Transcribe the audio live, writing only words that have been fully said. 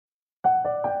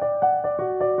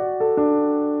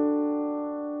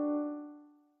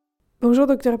Bonjour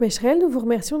Dr Becherel, nous vous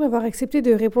remercions d'avoir accepté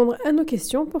de répondre à nos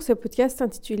questions pour ce podcast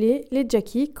intitulé Les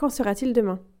JAKi, qu'en sera-t-il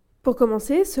demain? Pour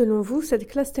commencer, selon vous, cette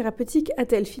classe thérapeutique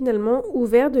a-t-elle finalement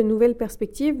ouvert de nouvelles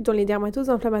perspectives dans les dermatoses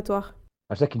inflammatoires?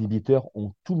 Chaque inhibiteurs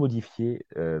ont tout modifié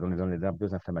dans les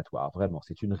nerveuses inflammatoires. Vraiment,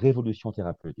 c'est une révolution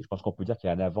thérapeutique. Je pense qu'on peut dire qu'il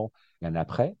y a un avant et un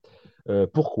après.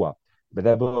 Pourquoi?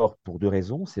 D'abord, pour deux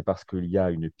raisons. C'est parce qu'il y a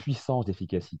une puissance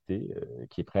d'efficacité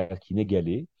qui est presque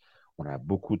inégalée. On a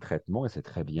beaucoup de traitements, et c'est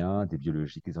très bien, des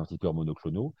biologiques, des anticorps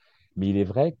monoclonaux. Mais il est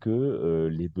vrai que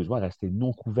les besoins restaient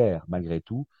non couverts, malgré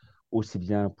tout, aussi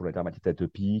bien pour la dermatite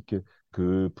atopique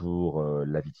que pour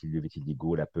le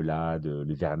vitiligo, la pelade,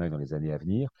 le verneuil dans les années à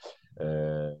venir.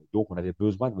 Donc, on avait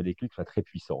besoin de molécules qui soient très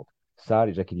puissantes. Ça,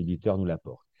 les JAK inhibiteurs nous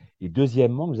l'apportent. Et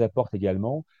deuxièmement, nous apportent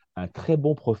également un très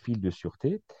bon profil de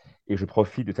sûreté. Et je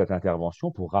profite de cette intervention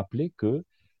pour rappeler que,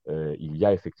 il y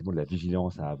a effectivement de la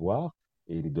vigilance à avoir.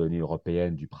 Et les données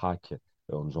européennes du PRAC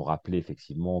nous ont rappelé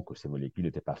effectivement que ces molécules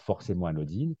n'étaient pas forcément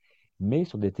anodines, mais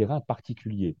sur des terrains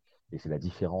particuliers. Et c'est la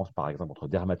différence, par exemple, entre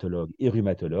dermatologues et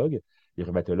rhumatologues. Les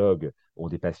rhumatologues ont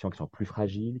des patients qui sont plus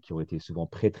fragiles, qui ont été souvent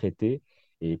pré-traités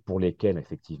et pour lesquels,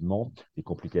 effectivement, des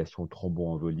complications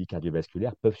thromboemboliques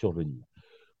cardiovasculaires peuvent survenir.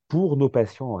 Pour nos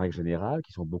patients, en règle générale,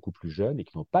 qui sont beaucoup plus jeunes et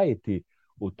qui n'ont pas été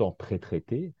autant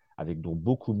pré-traités, avec donc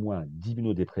beaucoup moins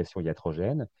d'immunodépression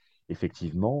iatrogène,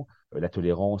 effectivement, la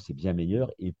tolérance est bien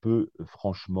meilleure et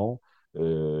franchement,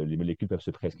 les molécules peuvent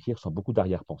se prescrire sans beaucoup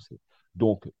d'arrière-pensée.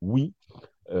 Donc, oui,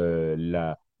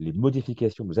 les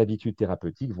modifications de nos habitudes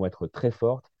thérapeutiques vont être très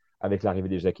fortes avec l'arrivée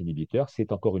des JAK inhibiteurs.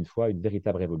 C'est encore une fois une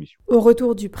véritable révolution. Au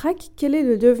retour du PRAC, quel est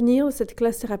le devenir de cette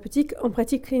classe thérapeutique en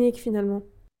pratique clinique finalement?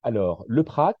 Alors, le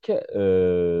PRAC,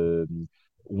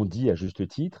 on dit à juste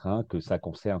titre que ça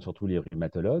concerne surtout les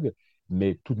rhumatologues,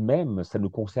 mais tout de même, ça nous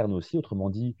concerne aussi, autrement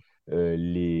dit,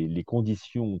 les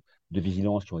conditions de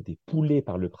vigilance qui ont été poulées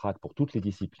par le PRAC pour toutes les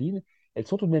disciplines, elles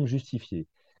sont tout de même justifiées.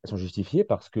 Elles sont justifiées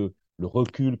parce que le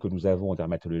recul que nous avons en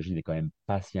dermatologie n'est quand même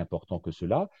pas si important que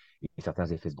cela, et certains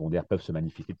effets secondaires peuvent se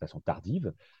manifester de façon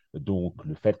tardive. Donc,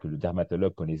 le fait que le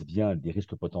dermatologue connaisse bien des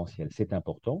risques potentiels, c'est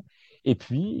important. Et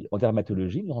puis, en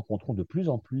dermatologie, nous rencontrons de plus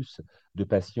en plus de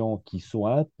patients qui sont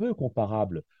un peu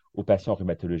comparables aux patients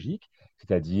rhumatologiques,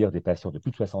 c'est-à-dire des patients de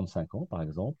plus de 65 ans, par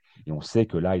exemple. Et on sait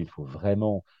que là, il faut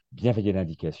vraiment bien veiller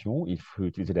l'indication, il faut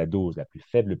utiliser la dose la plus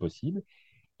faible possible.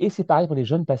 Et c'est pareil pour les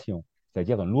jeunes patients,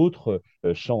 c'est-à-dire dans l'autre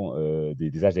champ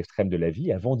des âges extrêmes de la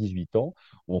vie, avant 18 ans,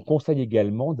 on conseille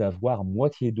également d'avoir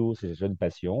moitié dose chez les jeunes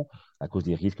patients à cause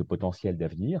des risques potentiels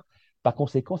d'avenir. Par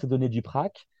conséquent, ces données du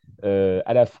PRAC,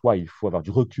 à la fois, il faut avoir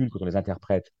du recul quand on les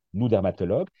interprète, nous,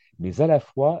 dermatologues, mais à la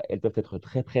fois, elles peuvent être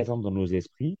très présentes dans nos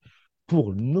esprits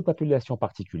pour nos populations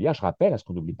particulières. Je rappelle, ce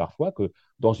qu'on oublie parfois, que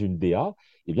dans une DA,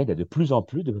 eh bien, il y a de plus en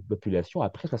plus de populations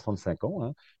après 65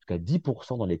 ans, jusqu'à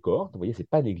 10% dans les cohortes. Vous voyez, ce n'est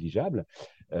pas négligeable.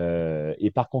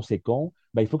 Et par conséquent,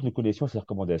 il faut que nous connaissions ces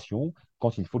recommandations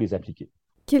quand il faut les appliquer.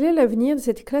 Quel est l'avenir de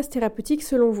cette classe thérapeutique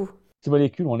selon vous? Ces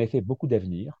molécules ont en effet beaucoup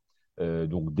d'avenir.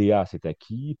 Donc DA, c'est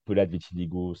acquis. Pelade,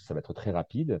 vitiligo, ça va être très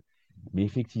rapide. Mais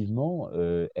effectivement,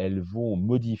 elles vont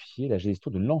modifier la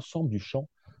gestion de l'ensemble du champ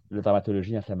de la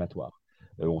dermatologie inflammatoire.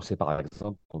 On sait par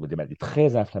exemple qu'on a des maladies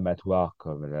très inflammatoires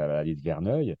comme la maladie de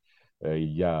Verneuil.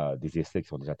 Il y a des essais qui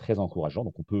sont déjà très encourageants.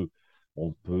 Donc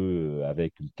on peut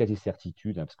avec une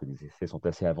quasi-certitude, parce que les essais sont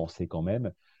assez avancés quand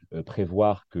même,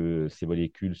 prévoir que ces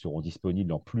molécules seront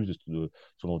disponibles en plus de ce dont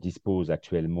on dispose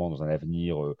actuellement dans un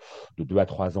avenir de 2 à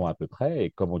 3 ans à peu près.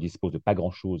 Et comme on dispose de pas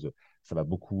grand-chose, ça va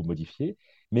beaucoup modifier.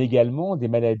 Mais également des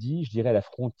maladies, je dirais, à la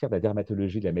frontière de la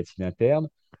dermatologie et de la médecine interne,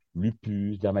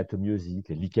 lupus, dermatomyosite,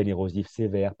 les lichens érosifs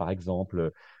sévères, par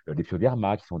exemple, les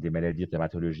pyodermas, qui sont des maladies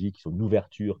dermatologiques, qui sont une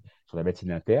ouverture sur la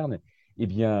médecine interne. Eh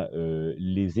bien,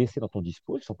 les essais dont on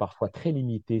dispose sont parfois très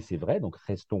limités, c'est vrai, donc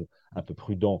restons un peu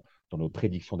prudents dans nos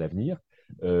prédictions d'avenir,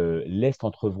 laissent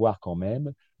entrevoir quand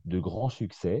même de grands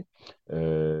succès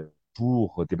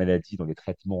pour des maladies dont les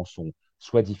traitements sont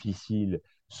soit difficiles,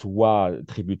 soit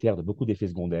tributaires de beaucoup d'effets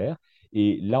secondaires.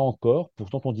 Et là encore, pour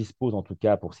dont on dispose en tout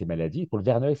cas pour ces maladies, pour le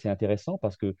verneuil, c'est intéressant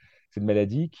parce que c'est une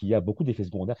maladie qui a beaucoup d'effets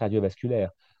secondaires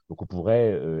cardiovasculaires. Donc on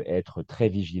pourrait être très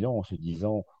vigilant en se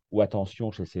disant, ou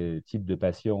attention, chez ces types de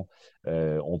patients,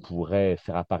 on pourrait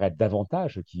faire apparaître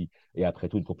davantage, ce qui est après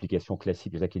tout une complication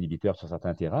classique des JAK inhibiteurs sur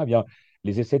certains terrains. Eh bien,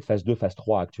 les essais de phase 2, phase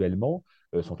 3 actuellement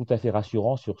sont tout à fait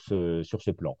rassurants sur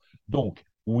ce plan. Donc,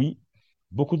 oui,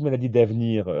 beaucoup de maladies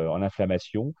d'avenir en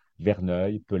inflammation,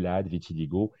 verneuil, pelade,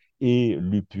 vitiligo et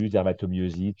lupus,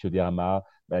 dermatomyosite, pyoderma,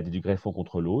 maladie du greffon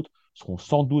contre l'autre, seront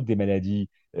sans doute des maladies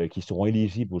qui seront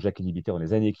éligibles aux JAK inhibiteurs dans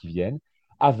les années qui viennent,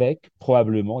 avec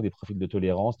probablement des profils de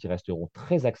tolérance qui resteront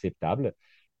très acceptables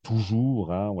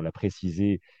toujours, hein, on l'a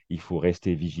précisé, il faut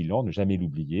rester vigilant, ne jamais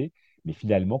l'oublier. Mais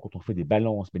finalement, quand on fait des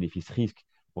balances bénéfices-risques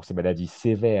pour ces maladies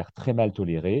sévères, très mal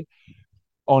tolérées,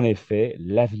 en effet,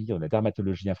 l'avenir de la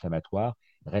dermatologie inflammatoire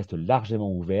reste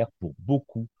largement ouvert pour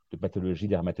beaucoup de pathologies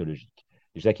dermatologiques.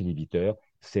 Les JAK inhibiteurs,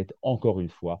 c'est encore une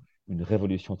fois une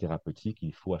révolution thérapeutique,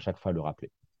 il faut à chaque fois le rappeler.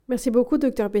 Merci beaucoup,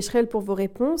 Dr Pécherel, pour vos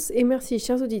réponses et merci,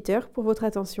 chers auditeurs, pour votre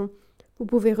attention. Vous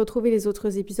pouvez retrouver les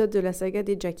autres épisodes de la saga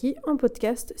des JAKi en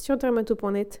podcast sur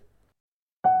dermato.net.